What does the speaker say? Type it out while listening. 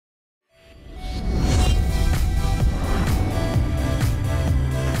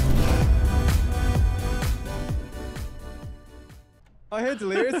Oh, hey,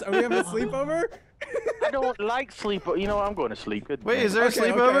 Delirious. Are we having a sleepover? I don't like sleep. You know, I'm going to sleep. Good Wait, night. is there a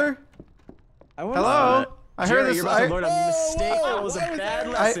sleepover? Okay. Hello? I heard this. You're about to learn a mistake. That was a bad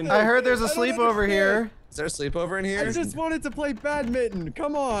lesson. I heard there's a sleepover here. Is there a sleepover in here? I just wanted to play badminton.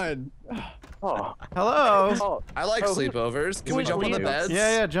 Come on. Oh. Hello? Oh. I like sleepovers. Can we jump on the beds?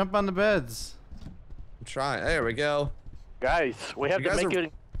 Yeah, jump on the beds. I'm trying. There we go. Guys, we have You to guys make are-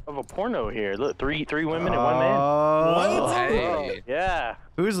 it of a porno here. Look, three women and one man. Oh, What? Hey. Yeah.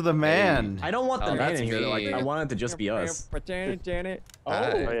 who's the man? I don't want the Oh, man that's in here. Like, me. I want it to just be us. Janet. Oh, Hi.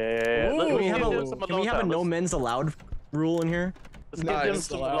 yeah. Look, Ooh. Can we have a no men's allowed rule in here? Let's No, give them it's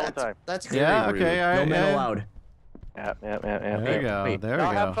some allowed. alone time. That's very Yeah, rude. okay, all No right. men Yeah. allowed. Yeah. There we go. Wait, There we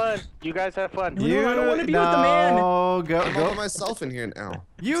Y'all have go. fun. You guys have fun. You I don't wanna be with the man. No, go, I'm all by go. myself in here now.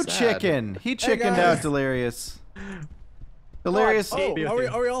 You Sad. chicken. He chickened guys. out, Delirious. Delirious. Oh, Be with are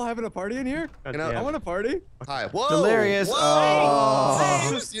you. we all having a party in here? You know, I want a party. Hi. Whoa. Delirious. Whoa. Oh.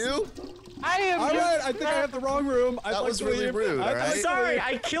 Excuse you? I am All right, I think I have the wrong room. I'd That like was to really leave. rude, I'd all like right? to Sorry, leave.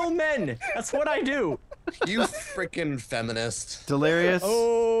 I kill men. That's what I do. You freaking feminist. Delirious.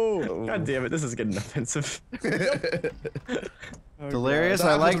 Oh. God damn it, this is getting offensive. Delirious. What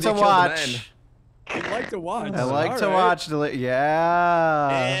I happens like when to you kill the watch. I'd like to watch. I like to All right. watch. Yeah.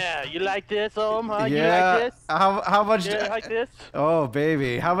 Yeah, you like this, huh? Yeah. You like this? How much? You like this? Oh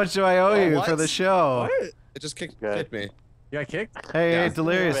baby, how much do I owe you what? for the show? What? It just kicked Good. me. You got kicked? Hey, Yeah. hey,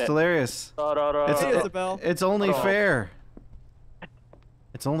 Delirious, Wait. Delirious. It's, Hey, Isabel. it's only Hold on. fair.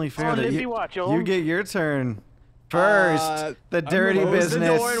 It's only fair Oh, that let me you, watch, you Ohm. get your turn first. The I'm dirty gonna Close the door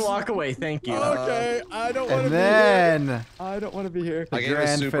and business. walk away, thank you. Okay, I don't want to And be here. then I don't want to be here. the I gave a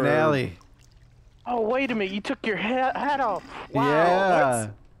grand super- finale. Oh, wait a minute. You took your hat off. Wow. Yeah.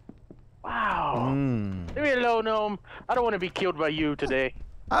 Wow. Mm. Leave me alone, Ohm. I don't want to be killed by you today.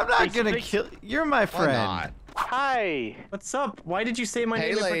 I'm not Hey, gonna please. kill. You're my Why friend. not? Hi. What's up? Why did you say my Hey,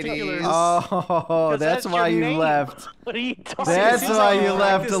 name in ladies. particular? Oh, that's your why you name. left. What are you talking That's about? why you like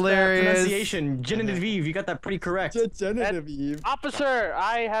left, this, Delirious. Pronunciation, Genevieve, you got that pretty correct. Genitive Eve. Officer,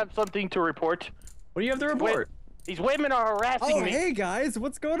 I have something to report. What do you have to report? These women are harassing Oh, me. hey guys,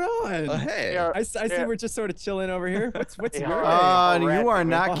 what's going on? Hey. They are- I see they're- we're just sort of chilling over here. What's Yeah. your name? You are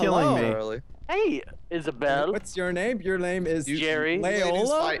not Oh, killing hello. me. Early. Hey, Isabel. What's your name? Your name is Jerry. You ladies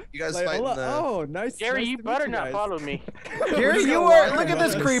Leola. fight. You guys fight in Leola? the... Oh, nice. Jerry, nice you to better meet not guys. follow me. Here We're you gonna are. walk Look at around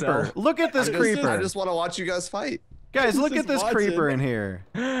this the creeper. cell. Look at this I creeper. just want to watch you guys fight. Guys, look Just at this watch creeper it. in here.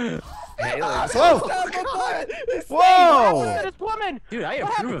 Hey, ladies. Whoa! What Whoa! happened to this woman? Dude, I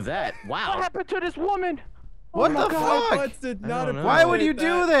approve of that. What Wow. happened to this woman? What My the God, fuck? butts did not don't know. Why would you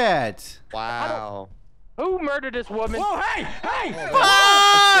appreciate do that? Wow. Who murdered this woman? Whoa, hey, hey!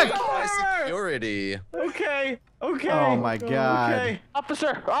 Fuck! My security. Okay, okay. Oh my god. Okay.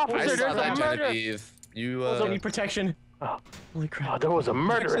 Officer, I there's saw a that, murder. Genevieve. You, I need protection. Oh. Holy Oh, crap. there was a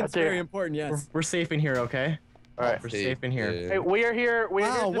murder out Protection's very there. important, yes. We're safe in here, okay? All right. We're safe in here. Hey, we're here. We're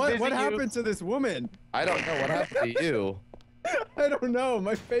Wow, here to what visit happened to this woman? I don't know what happened to you. I don't know.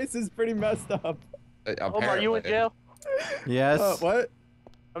 My face is pretty messed up. Oh, are you in jail? Yes. What?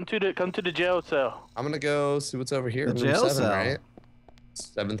 Come to the jail cell. I'm gonna go see what's over here. The Room jail 7, cell. right?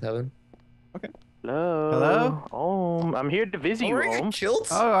 7th heaven. Hello. Hello? I'm here to visit you, wearing a Ohm. kilt?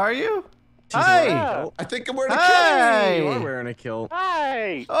 Oh, are you? She's Hi. Yeah. I think I'm wearing a Hi. You are wearing a kilt.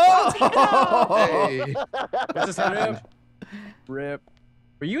 Hi. Oh! kilt. Hey. What just happened? Rip.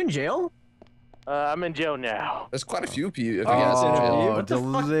 Were you in jail? I'm in jail now. There's quite a few of you guys in jail. Oh, What the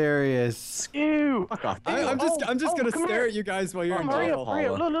fuck? delirious. Ew. Fuck off. I'm just gonna come stare here. at you guys while you're in Hurry jail. up, hurry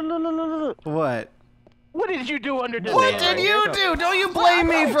up. Look. What? What did you do under the What bed? did you do? Don't you blame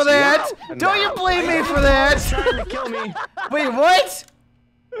me for that! Don't you blame me for that! Trying to kill me. Wait, what?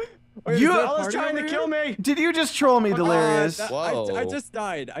 Wait, is You- there a I was party trying to over kill here? me. Did you just troll me, Delirious? Whoa. I just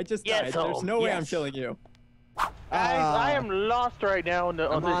died. I just Yes, died. There's Ohm, no way I'm yes. killing you. Guys, I am lost right now on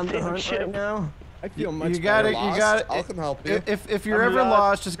I'm on this the damn hunt ship. right now. I feel much You got it. better. You got I'll it. come help you. If you're I'm ever lost,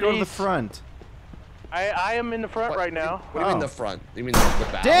 lost, just go to the please. front. I am in the front right now. What do you mean Oh. the front? You mean the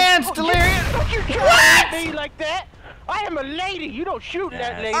back? Dance, Oh, Delirious! Don't you try to be like that. I am a lady. You don't shoot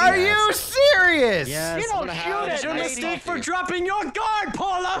that lady. Are you serious? Yes. You don't gonna shoot have- that It's your lady. mistake for dropping your guard,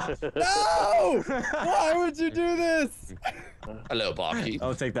 Paula! No! Why would you do this? Hello, Bobby.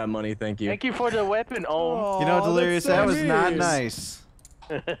 I'll take that money, thank you. Thank you for the weapon, Ohm. You know, Aw, Delirious, that's so that was not mean. nice.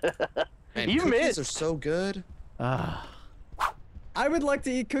 Man, You cookies missed. are so good. Ah. I would like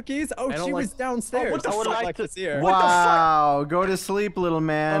to eat cookies. Oh, I don't she like- was downstairs. Oh, what the I would fuck? like to see her. Wow. Go to sleep, little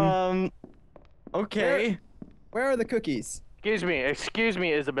man. Okay. Where are the cookies? Excuse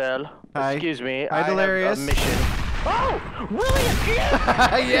me, Isabel. Hi. Excuse me. Hi, I have Delirious. a mission. Oh, really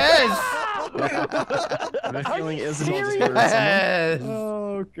again? Yes. I have a feeling Isabel just serious? murdered someone. Yes.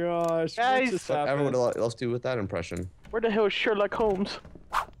 Oh gosh. What Guys. just Everyone happened? else do with that impression. Where the hell is Sherlock Holmes?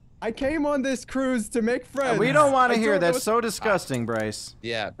 I came on this cruise to make friends. We don't want to I hear don't know that. what- So disgusting, Bryce.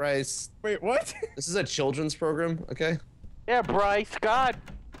 Yeah, Bryce. Wait, what? This is a children's program, okay? Yeah, Bryce. God.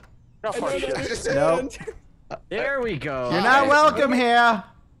 Not I funny don't shit. understand. There we go. You're not welcome here.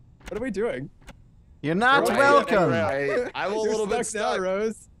 What are we doing? You're not Right. welcome. I'm a You're little bit stuck now, stuck.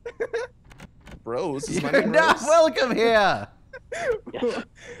 Rose. Rose, is my You're name not Rose? welcome here.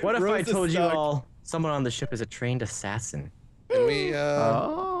 What if I Rose is told you stuck. all someone on the ship is a trained assassin? Can we,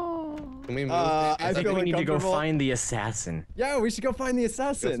 Oh. can we move? I I think feel we need to go uncomfortable. find the assassin. Yeah, we should go find the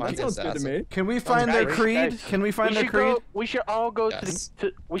assassin. find That the sounds good to assassin. me. Can we find their Guys, creed? Can we find their creed? We should all go Yes.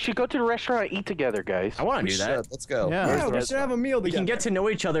 we should go to the restaurant and eat together, guys. I want to We do should. that. Let's go. Yeah. Where's Yeah, the we should have a meal We together. can get to know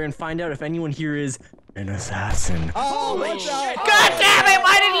each other and find out if anyone here is an assassin. Oh, Holy watch out. shit. God damn it!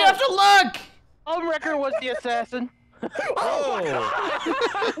 Why did you have to look? Ohmwrecker was the assassin. Oh,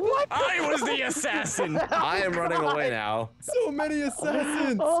 I was the assassin. I am running away now. So many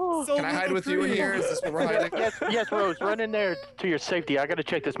assassins. Oh. So Can I hide little with you in creed. here? Is this where we're hiding? Yes, Rose, run in there to your safety. I gotta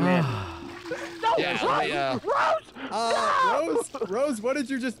check this man. No, Yeah, Rose, what did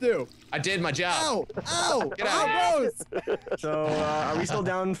you just do? I did my job. Ow! Ow! Get out. Ow, Rose! So, are we still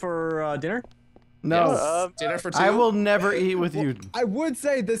down for dinner? No. Yes. Dinner for two? I will never eat with you. I would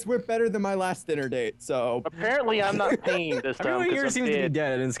say this went better than my last dinner date, so. Apparently, I'm not paying this time. Everyone 'cause here I'm seems to be dead.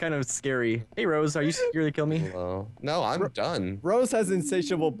 dead, and it's kind of scary. Hey, Rose, are you scared to kill me? Hello. No, I'm done. Rose has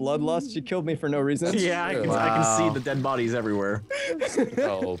insatiable bloodlust. She killed me for no reason. Yeah, I can Wow. see the dead bodies everywhere.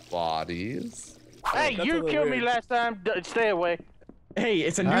 No bodies. Hey, That's a you little killed me weird. last time. Stay away. Hey,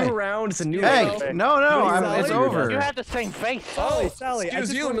 it's a new Hey. round. It's a new Hey, round. no, Sally, it's you You over. have the same face. Sally, I Excuse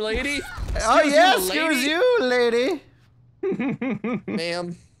just you, want- lady. Oh yes, you, excuse lady. you, lady.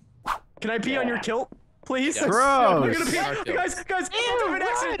 Ma'am. Can I pee on your kilt, please? Yes. Gross. I'm gonna pee. Our kilt. Guys, we're about to have an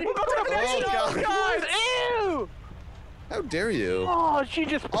accident. We're about to have an accident. Oh, Oh, God. Ew! How dare you? Oh, she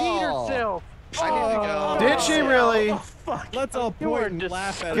just peed Oh. herself. I need to go. Did she really? Oh, fuck. Let's all You are point and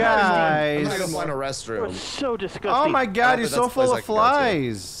laugh at I'm Guys. gonna go find a You're restroom. so disgusting. Oh my God, but you're that's so the full place of I can go to.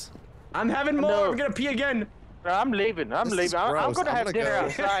 flies. I'm having more. No. I'm gonna pee again. I'm leaving. I'm This is leaving. I'm gross. gonna I'm have gonna dinner go.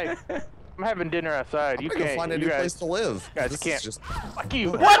 outside. I'm having dinner outside. I'm You gonna go can't. find a you new guys, place to live. guys This can't. is just. Fuck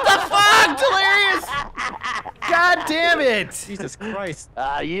you. What the fuck, Delirious? God damn it. Jesus Christ.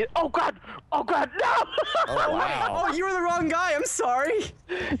 Yeah. Oh God. Oh God. No. Oh wow. Oh, you were the wrong guy. I'm sorry.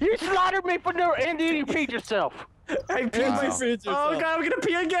 You slaughtered me for no, and then you peed yourself. I peed Wow. myself. Feed Oh yourself. God, I'm gonna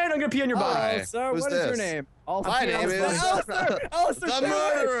pee again. I'm gonna pee on your body. Hi. Oh, sir, Who's what is your this? name? My name is Alistair! Alistair, the stay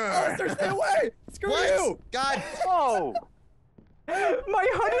away! murderer. Alistair, stay away! Screw What? you! God. Oh. My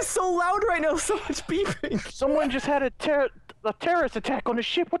heart is so loud right now. So much beeping. Someone just had a terrorist attack on the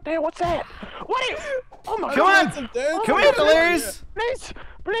ship. What the hell? What's that? What? Are you? Oh my Come God. on. Some dance? Come here, Delirious. Please.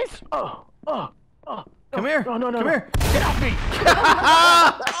 Please. Oh. Come here. No. Come here. Get off me.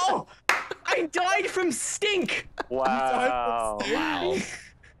 Oh, I died from stink. Wow. Wow.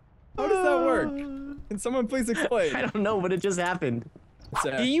 How does that work? Can someone please explain? I don't know, but it just happened. It's,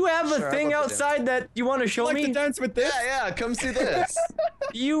 Do you have a Sure, thing I'll put it outside that you want to show like to me? dance with this? Yeah, come see this.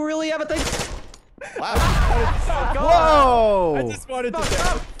 You really have a thing? Wow. I Whoa. just wanted to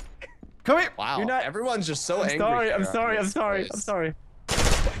dance. Come here. Wow. You're not- Everyone's just so I'm angry. sorry. here I'm on sorry. I'm this sorry. place. I'm sorry.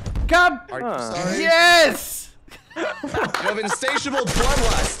 Come. Are you Huh. sorry? Yes. You have insatiable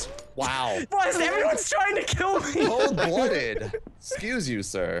bloodlust. Wow. What? Everyone's trying to kill me. Cold-blooded. Excuse you,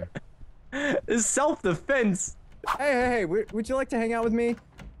 sir. It's self-defense. Hey, would you like to hang out with me?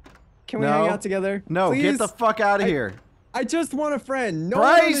 Can we No. hang out together? No, Please? get the fuck out of here. I just want a friend. No one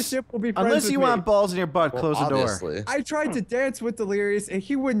on Bryce, this ship will be friends unless with you me. want balls in your butt, Well, close the door. obviously. I tried to dance with Delirious, and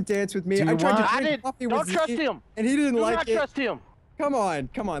he wouldn't dance with me. Do you I tried want- to I drink didn't. coffee Don't with trust Z, him. and he didn't Do like not it. trust him. Come on.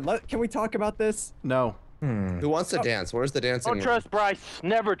 Can we talk about this? No. Who wants to dance? Where's the dancing? Don't trust Bryce.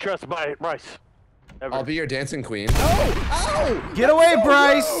 Never trust Bryce. Never. I'll be your dancing queen. Ow! Get away, so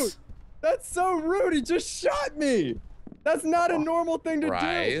Bryce. rude. That's so rude. He just shot me. That's not a normal thing to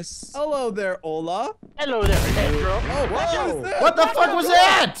Bryce. do. Hello there, Ola. Hello there, Pedro. Oh, Whoa. what was that? What the fuck was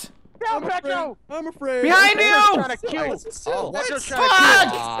that? No, I'm afraid. Pedro. I'm afraid. Behind Pedro's you! trying to kill. Oh, what? Pedro's trying to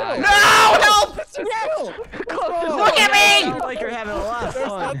kill. Fuck! No! Help! Look at me! Sounds like you're having a lot of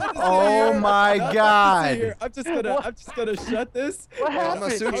fun. Oh my God. I'm just gonna shut this. What Kama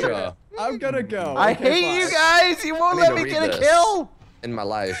happened? Sutra I'm gonna go. I Okay, hate bye. you guys. You won't I need let to me read get a this. kill. in my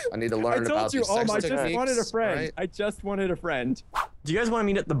life. I need to I learn told about you, these sex I just techniques. wanted a friend. right? I just wanted a friend. Do you guys want to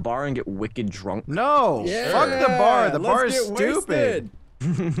meet at the bar and get wicked drunk? No. Yeah, Fuck the bar. The bar is let's get stupid.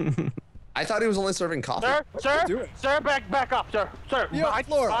 wasted. I thought he was only serving coffee. Do it. Sir, back up, sir. Yo,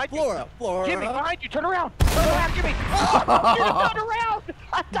 Flora. Jimmy, behind you, turn around. Turn around, Jimmy. Turn around.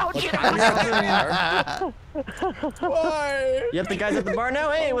 I told you to. Why? Yep, the guy's at the bar now.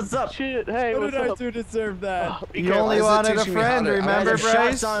 Hey, what's up? Shit, hey, What what's did I up? do to deserve that? You only Why is it wanted a teaching me how friend, to- remember, Guys, Bryce?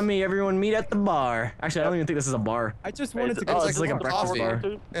 shots on me. Everyone meet at the bar. Actually, I don't even think this is a bar. I just wanted to Oh, go. it's like a breakfast coffee. bar.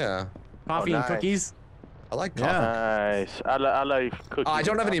 Yeah. Coffee and nice. cookies. I like coffee. Yeah. Nice. I like cookies. Oh, I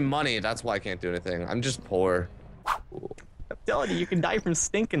don't have any money. That's why I can't do anything. I'm just poor. I'm telling you, you can die from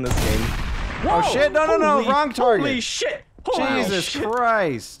stink in this game. Oh shit! No, Holy- wrong target. Holy shit! Jesus shit.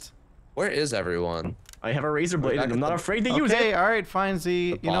 Christ. Where is everyone? I have a razor blade and I'm not afraid to use Okay, it. all right, fine,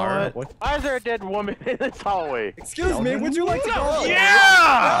 Z. You know bar. what? Why is there a dead woman in this hallway? Excuse me, would you like to go?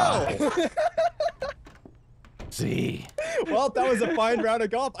 Yeah! Z. Well, that was a fine round of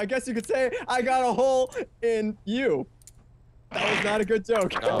golf. I guess you could say I got a hole in you. That was not a good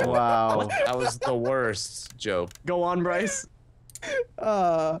joke. Oh, Wow. That was the worst joke. Go on, Bryce.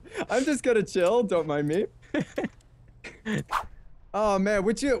 I'm just gonna chill. Don't mind me. Oh man,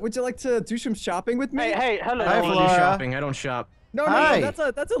 would you like to do some shopping with me? Hey, hello. Hi, I don't do Flora. shopping. I don't shop. No, Hi. that's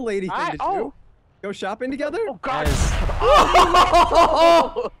a lady thing to do. Oh, Go shopping together? oh God. Guys,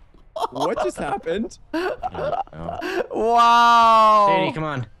 What just happened? Wow. Sadie, come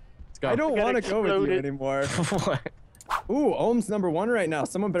on. Let's go. I don't got want to go with you exploded. anymore. What? Ooh, Ohm's #1 right now.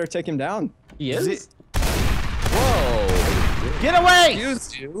 Someone better take him down. He is? Z- Whoa. Get away!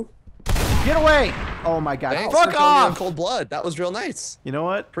 Excuse you. Get away! Oh my God! Thanks for Fuck killing me in off! cold blood. That was real nice. You know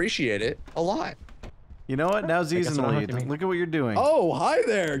what? Appreciate it a lot. You know what? Now Z's guess in the I'll have lead. to be- Look at what you're doing. Oh, hi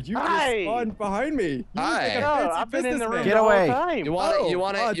there. You Hi. just spawned behind me. You look Hi. like a No, fancy I've been in the room businessman. Get the whole away. time. You want to Oh, you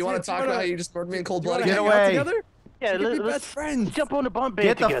want to dude, you want you to talk wanna- about how you just murdered me in cold You wanna blood Get hang again? out away. together? Yeah, We could be let's best friends. jump on the bunk bed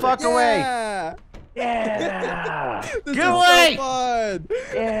Get the together. fuck away! Yeah. Yeah. This Get is away. So fun.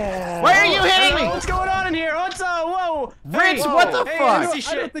 Yeah. Why are you hitting me? What's going on in here? What's up? Whoa! Rich, Hey, what the hey, fuck? I I don't, see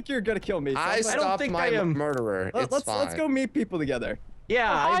I don't shit. think you're gonna kill me. So I I'm like, stopped think my I am. murderer. It's let's fine. go meet people together. Yeah,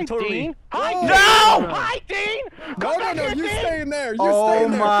 Hi, I totally. Dean. Hi, Whoa. Dean. No! Hi, Dean. No, you stay in there. You Oh stay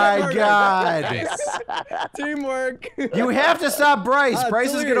in there. my Can't hurt God! us. Teamwork. You have to stop Bryce. Bryce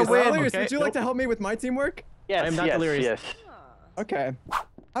is gonna Delirious, win. Delirious, Okay, would you like to help me with my teamwork? Yes, I am not yes, delirious. yes. Okay.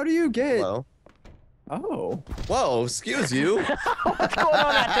 How do you get? Hello. Oh. Whoa, excuse you. What's going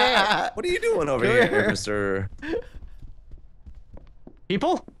on out there? What are you doing over Come here, here. Mr.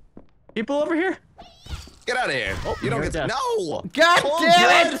 People? People over here? Get out of here. Oh, you don't you're get to. deaf. No. God Cold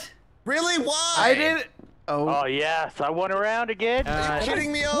damn blood? it! Really? Why? I didn't. Oh. Oh, yes. I won around again. Are you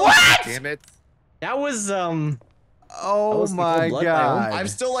kidding me? Oh, What? Damn it. That was Oh was the my cold blood God! I've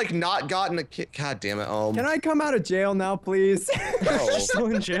still like not gotten a kick. God damn it. Can I come out of jail now, please? No. still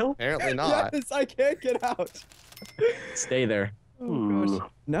in jail. Apparently not. Yes, I can't get out. Stay there. Oh gosh.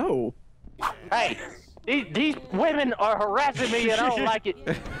 No. Hey, these women are harassing me and I don't like it.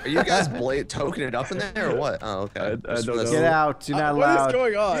 Are you guys toking it up in there or what? Oh, okay. I don't know. Get out! You're not What is allowed.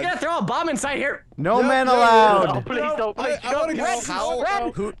 going on? You gotta throw a bomb inside here. No Yep, men yeah, allowed. Oh, please don't. Please I wanna go. Red, How?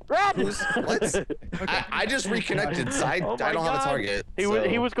 Red, Who? Red. Who's? What? I just reconnected, so I Oh my don't have a God. target.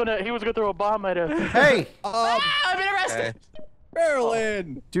 He was gonna throw a bomb at us. Hey, I've been arrested. Okay.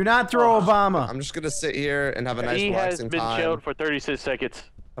 Marilyn. do not throw Obama. I'm just gonna sit here and have a nice He has relaxing been time. chilled for 36 seconds.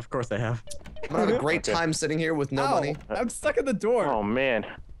 Of course I have. I'm gonna have a great time sitting here with no Ow, money. I'm stuck in the door. Oh man.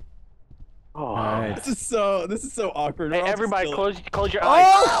 Oh. Alright. This is so awkward. Hey, We're all just everybody, still- close your eyes.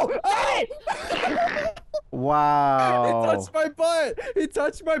 Oh! Oh! He Wow. touched my butt. He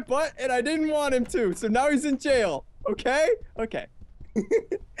touched my butt, and I didn't want him to. So now he's in jail. Okay? Okay.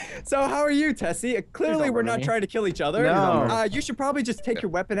 So how are you, Tessie? Clearly over we're not me. trying to kill each other. No. You should probably just take your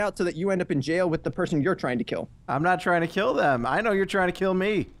weapon out so that you end up in jail with the person you're trying to kill. I'm not trying to kill them. I know you're trying to kill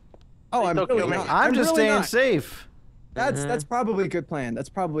me. Oh, I'm don't really kill me. not. I'm just really staying not. safe. That's probably a good plan. That's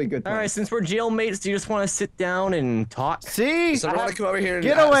probably a good plan. All right, since we're jailmates, do you just want to sit down and talk? See? So want to come over here and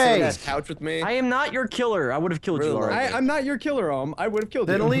Get sit away. on this couch with me? I am not your killer. I would have killed you Really? already. I'm not your killer, I would have killed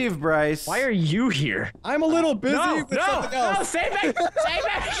Then you. leave, Bryce. Why are you here? I'm a little busy with something else. save me!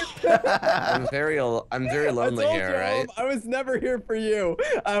 Save me! I'm very lonely I told here, you, right? I was never here for you.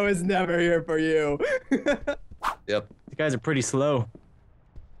 I was never here for you. Yep. You guys are pretty slow.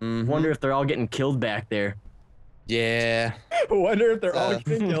 Mhm. Wonder if they're all getting killed back there. Yeah. Wonder if they're all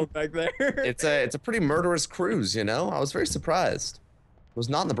getting killed back there. It's a pretty murderous cruise, you know? I was very surprised. It was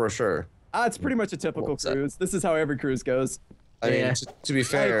not in the brochure. It's pretty much a typical What's that? cruise. This is how every cruise goes. I Yeah. mean, to be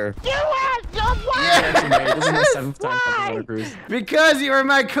fair, You are the one. This is my 7th time coming on a cruise. Because you were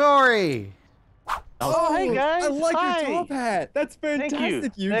my Corey. Oh, hey guys. I like Hi. your top hat. That's Thank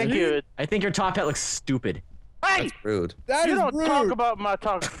fantastic, you. Eugene. Thank you. I think your top hat looks stupid. Hey! That's rude. That You is don't rude. talk about my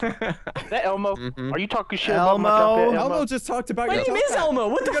talk. That Elmo? Mhm. Are you talking shit about my top Elmo? hat, Elmo just talked about My your name top is hat. Elmo.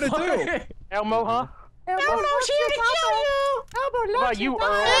 What the you gonna fuck? do? Elmo, huh? Elmo's here to kill you. Elmo Why, you,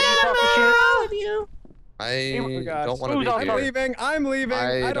 are I you talking shit? you. I Oh, God. don't want to Who's be on I'm here. leaving. I'm leaving.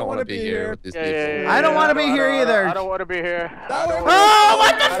 I don't want to be here. with these Yeah, people. yeah, yeah, I don't yeah, wanna be here either. I don't want to be here. That way- Oh,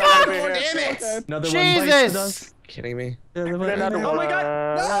 what the I don't wanna fuck? be here. Damn it! Okay. Another one bites the Jesus! dust. Kidding me? Another Oh my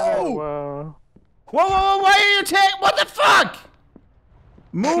god. No! one. Whoa, whoa, whoa, why are you taking? What the fuck?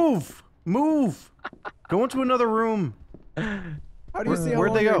 Move! Move! Go into another room. How do you see how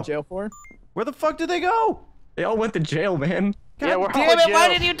Where'd long they you're go? in jail for? Where the fuck did they go? They all went to jail, man. God Yeah, we're all damn in it, why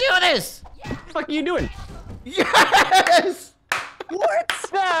jail. did you do this? What the fuck are you doing? Yes! What?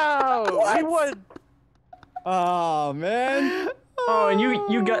 No! He won. Oh man! Oh, and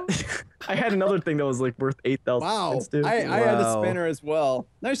you got. I had another thing that was like worth 8,000 Wow. points, dude. I had a Wow. spinner as well.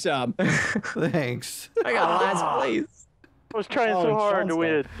 Nice job. Thanks. I got last place. I was trying Oh, so and hard Sean's to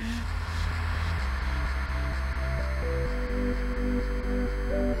win. fault.